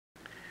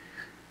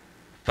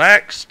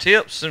Facts,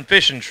 tips, and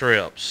fishing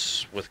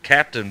trips with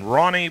Captain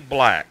Ronnie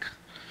Black.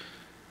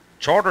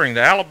 Chartering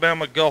the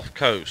Alabama Gulf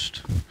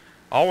Coast.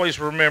 Always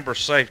remember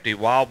safety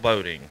while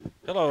boating.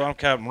 Hello, I'm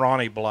Captain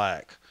Ronnie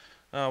Black.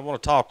 I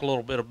want to talk a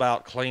little bit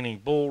about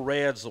cleaning bull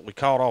reds that we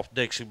caught off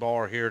Dixie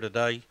Bar here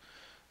today.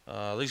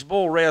 These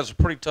bull reds are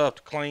pretty tough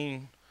to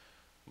clean,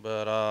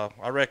 but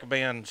I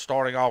recommend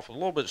starting off with a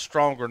little bit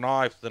stronger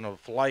knife than a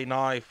fillet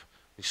knife.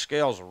 These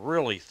scales are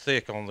really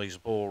thick on these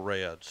bull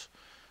reds.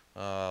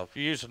 If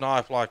you use a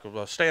knife like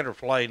a standard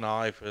fillet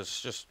knife,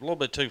 it's just a little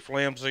bit too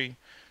flimsy.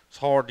 It's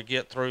hard to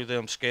get through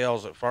them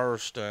scales at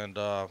first, and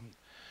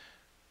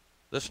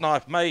this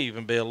knife may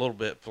even be a little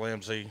bit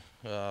flimsy,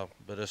 but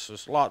it's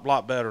just a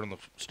lot better than the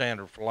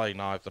standard fillet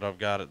knife that I've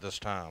got at this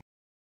time.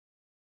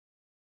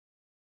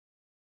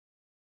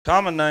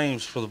 Common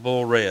names for the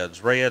bull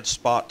reds: red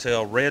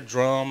spot-tail, red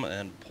drum,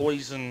 and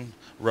poison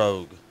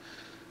rogue.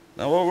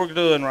 Now what we're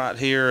doing right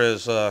here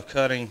is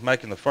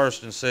making the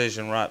first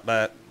incision right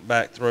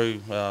back through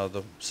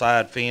the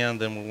side fin.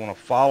 Then we want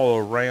to follow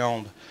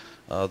around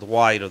the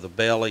white of the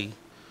belly,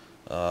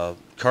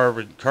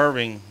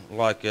 curving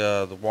like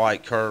the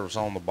white curves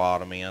on the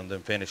bottom end,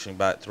 then finishing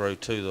back through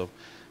to the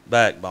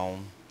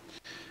backbone.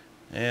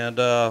 And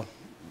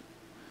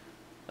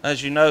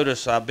as you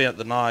notice, I bent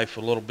the knife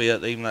a little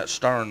bit. Even that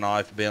stern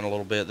knife bent a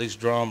little bit. These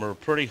drum are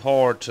pretty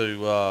hard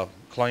to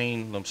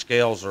clean. Them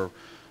scales are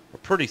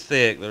pretty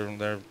thick.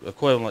 They're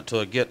equivalent to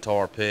a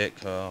guitar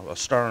pick, a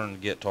stern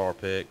guitar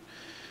pick.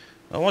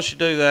 Now once you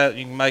do that,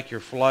 you can make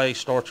your fillet,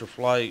 start your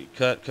fillet,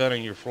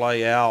 cutting your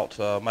fillet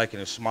out, making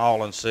a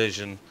small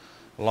incision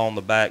along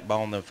the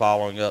backbone, then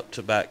following up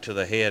to back to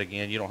the head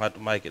again. You don't have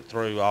to make it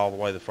through all the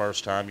way the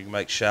first time. You can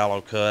make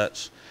shallow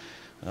cuts.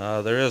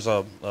 There is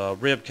a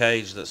rib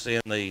cage that's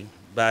in the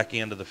back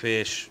end of the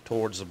fish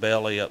towards the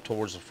belly, up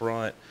towards the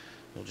front.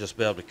 You'll just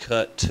be able to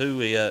cut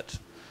to it.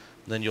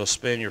 Then you'll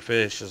spin your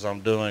fish as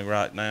I'm doing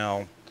right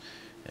now,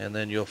 and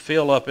then you'll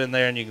feel up in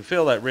there, and you can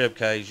feel that rib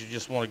cage. You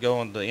just want to go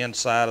on the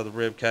inside of the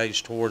rib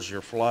cage towards your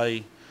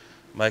fillet,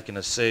 make an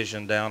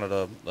incision down at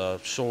a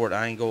short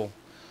angle,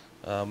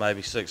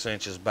 maybe 6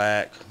 inches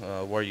back,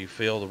 where you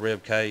feel the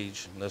rib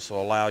cage. And this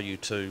will allow you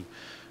to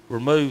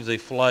remove the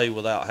fillet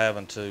without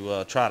having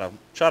to try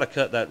to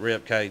cut that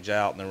rib cage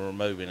out and then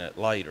removing it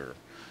later.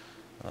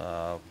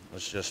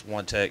 It's just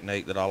one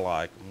technique that I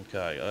like.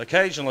 Okay.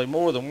 Occasionally,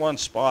 more than one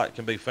spot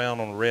can be found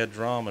on a red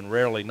drum, and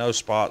rarely no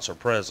spots are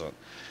present.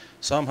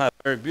 Some have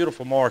very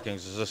beautiful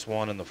markings, as this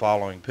one in the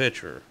following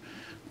picture.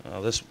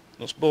 This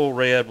bull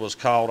red was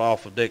caught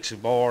off of Dixie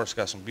Bar. It's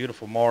got some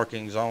beautiful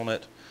markings on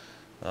it.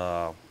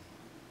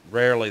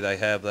 Rarely they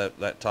have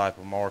that type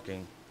of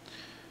marking,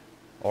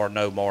 or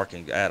no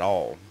marking at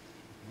all.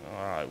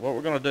 All right, what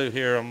we're going to do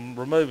here, I'm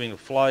removing the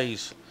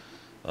fillets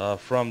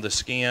from the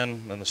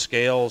skin and the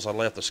scales. I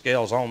left the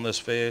scales on this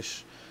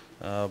fish,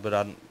 but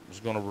I was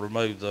going to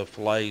remove the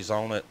fillets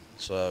on it,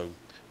 so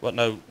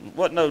wasn't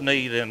no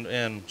need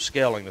in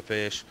scaling the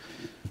fish.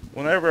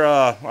 Whenever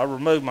I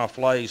remove my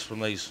fillets from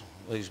these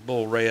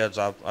bull reds,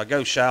 I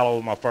go shallow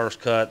with my first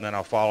cut, and then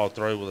I follow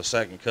through with a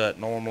second cut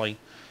normally.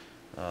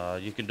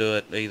 You can do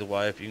it either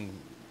way. If you can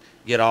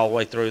get all the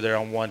way through there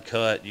on one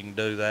cut, you can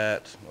do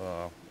that.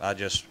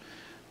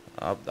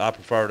 I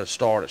prefer to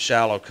start at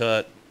shallow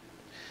cut.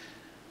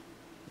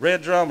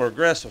 Red drum are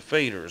aggressive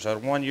feeders.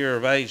 At 1 year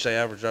of age, they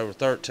average over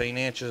 13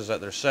 inches. At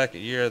their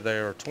second year, they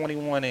are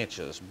 21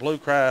 inches. Blue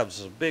crabs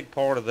is a big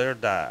part of their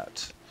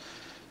diet,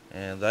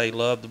 and they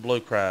love the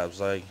blue crabs.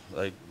 They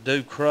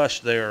do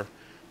crush their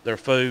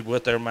food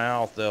with their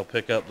mouth. They'll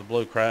pick up the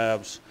blue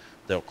crabs.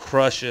 They'll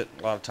crush it.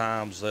 A lot of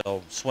times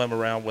they'll swim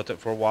around with it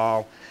for a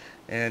while.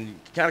 And you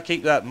kind of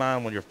keep that in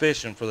mind when you're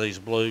fishing for these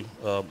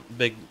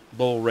big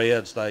bull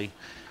reds.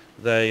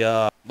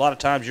 A lot of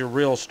times your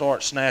reel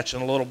starts snatching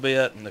a little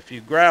bit, and if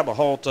you grab a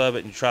hold of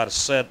it and you try to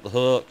set the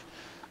hook,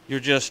 you're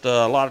just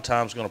a lot of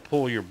times going to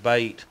pull your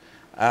bait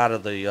out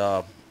of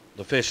the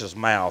fish's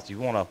mouth. You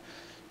want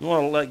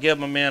to give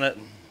him a minute.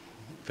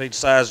 If he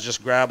decides to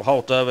just grab a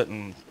hold of it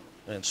and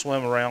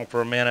swim around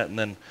for a minute, and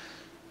then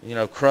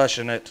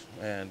crushing it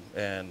and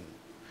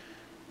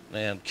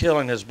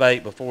killing his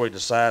bait before he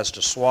decides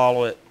to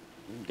swallow it,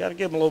 you got to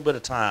give him a little bit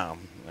of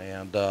time.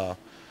 And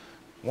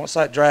once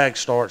that drag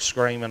starts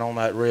screaming on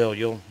that reel,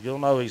 you'll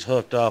know he's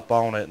hooked up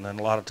on it, and then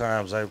a lot of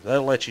times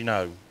they'll let you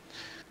know.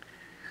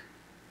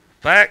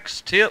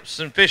 Facts, tips,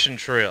 and fishing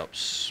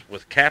trips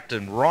with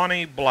Captain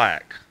Ronnie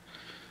Black.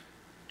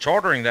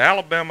 Chartering the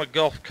Alabama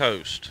Gulf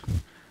Coast.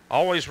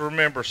 Always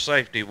remember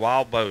safety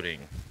while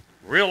boating.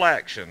 Real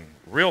action,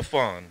 real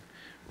fun,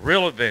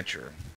 real adventure.